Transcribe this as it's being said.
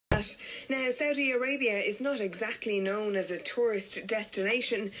that. Now, Saudi Arabia is not exactly known as a tourist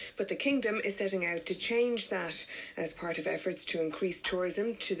destination, but the kingdom is setting out to change that. As part of efforts to increase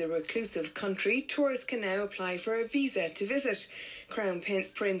tourism to the reclusive country, tourists can now apply for a visa to visit. Crown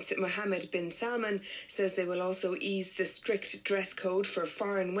Prince Mohammed bin Salman says they will also ease the strict dress code for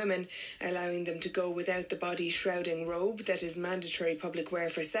foreign women, allowing them to go without the body shrouding robe that is mandatory public wear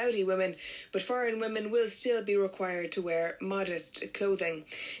for Saudi women, but foreign women will still be required to wear modest clothing.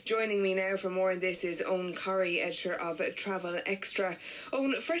 Joining me now for more on this is Eoghan Corry, editor of Travel Extra.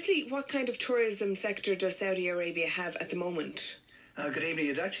 Eoghan, firstly, what kind of tourism sector does Saudi Arabia have at the moment? Good evening.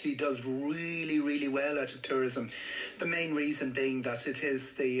 It actually does really well out of tourism. The main reason being that it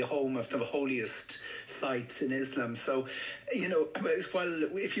is the home of the holiest sites in Islam. So,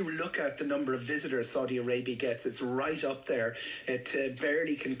 if you look at the number of visitors Saudi Arabia gets, it's right up there. It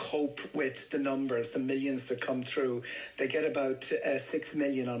barely can cope with the numbers, the millions that come through. They get about 6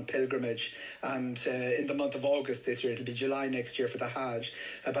 million on pilgrimage. And in the month of August this year, it'll be July next year for the Hajj,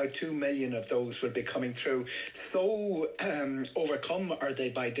 about 2 million of those will be coming through. So overcome are they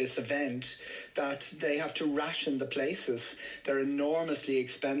by this event that they have to ration the places. They're enormously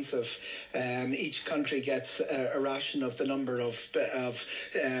expensive. Each country gets a ration of the number of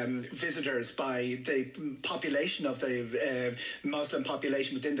visitors by the population of the Muslim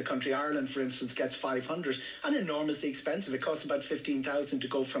population within the country. Ireland, for instance, gets 500, and enormously expensive. It costs about 15,000 to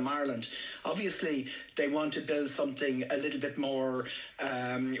go from Ireland. Obviously, they want to build something a little bit more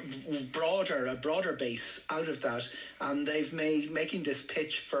a broader base out of that, and they've making this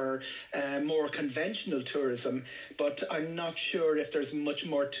pitch for more conventional tourism, but I'm not sure if there's much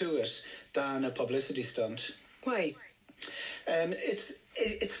more to it than a publicity stunt. Why?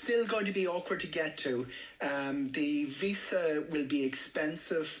 It's still going to be awkward to get to. The visa will be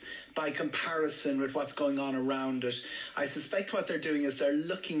expensive by comparison with what's going on around it. I suspect what they're doing is they're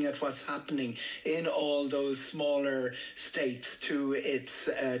looking at what's happening in all those smaller states to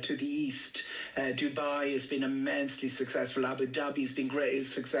the east. Dubai has been immensely successful. Abu Dhabi has been great,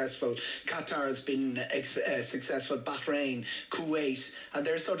 successful. Qatar has been successful. Bahrain, Kuwait, and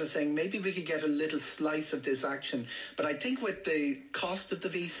they're sort of saying maybe we could get a little slice of this action. But I think with the cost of the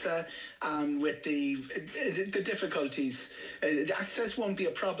visa and with the difficulties, access won't be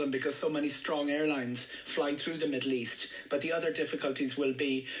a problem because so many strong airlines fly through the Middle East. But the other difficulties will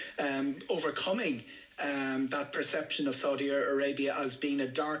be overcoming that perception of Saudi Arabia as being a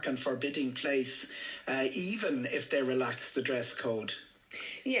dark and forbidding place, even if they relax the dress code.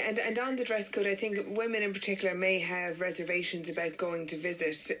 Yeah, and on the dress code, I think women in particular may have reservations about going to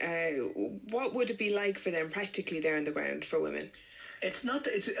visit. What would it be like for them practically there on the ground for women? It's not.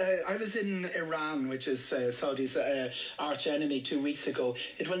 I was in Iran, which is Saudi's arch enemy, 2 weeks ago.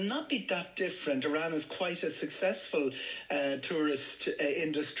 It will not be that different. Iran is quite a successful tourist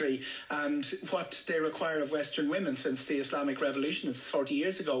industry, and what they require of Western women since the Islamic Revolution 40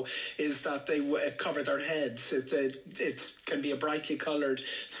 years ago is that they cover their heads. It can be a brightly coloured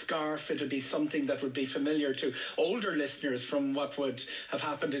scarf. It'll be something that would be familiar to older listeners from what would have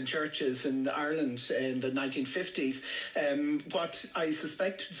happened in churches in Ireland in the 1950s. What I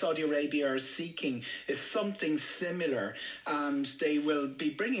suspect Saudi Arabia are seeking is something similar, and they will be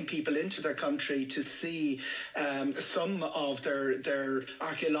bringing people into their country to see some of their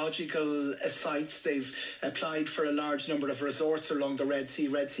archaeological sites. They've applied for a large number of resorts along the Red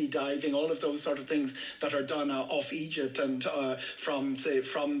Sea diving, all of those sort of things that are done off Egypt and from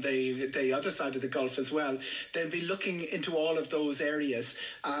the other side of the Gulf as well. They'll be looking into all of those areas,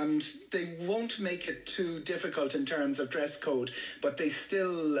 and they won't make it too difficult in terms of dress code, but they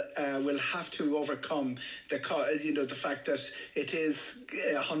still will have to overcome the fact that it is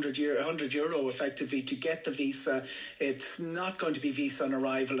 €100 effectively to get the visa. It's not going to be visa on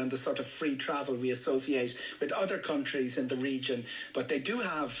arrival and the sort of free travel we associate with other countries in the region. But they do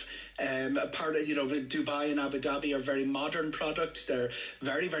have a part of, Dubai and Abu Dhabi are very modern products. They're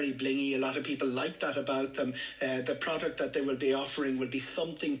very blingy. A lot of people like that about them. The product that they will be offering will be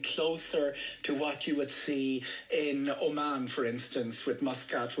something closer to what you would see in Oman, for instance, with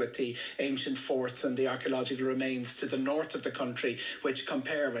Muscat, with the ancient forts and the archaeological remains to the north of the country, which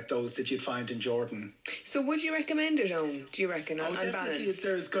compare with those that you'd find in Jordan. So would you recommend it, Eoghan, do you reckon, on definitely balance?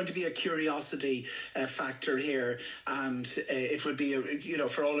 There's going to be a curiosity factor here, and it would be,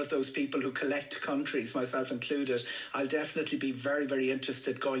 for all of those people who collect countries, myself included, I'll definitely be very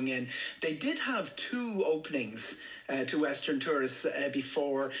interested going in. They did have 2 openings to Western tourists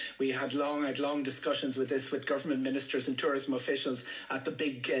before. We had long discussions with this with government ministers and tourism officials at the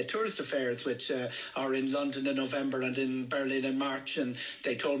big tourist affairs, which are in London in November and in Berlin in March, and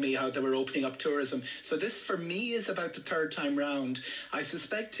they told me how they were opening up tourism. So this for me is about the third time round. I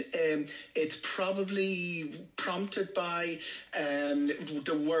suspect it's probably prompted by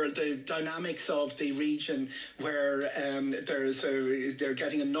the dynamics of the region, where they're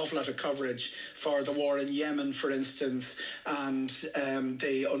getting an awful lot of coverage for the war in Yemen, for instance, and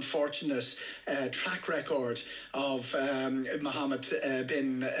the unfortunate track record of Mohammed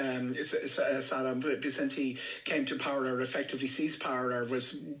bin Saddam since he came to power, or effectively seized power, or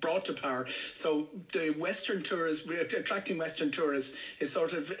was brought to power. So the Western tourists, attracting Western tourists, is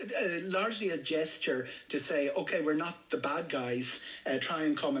sort of largely a gesture to say, okay, we're not the bad guys, try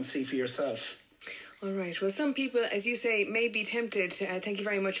and come and see for yourself. All right. Well, some people, as you say, may be tempted. Thank you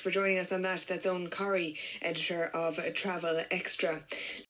very much for joining us on that. That's Eoghan Corry, editor of Travel Extra.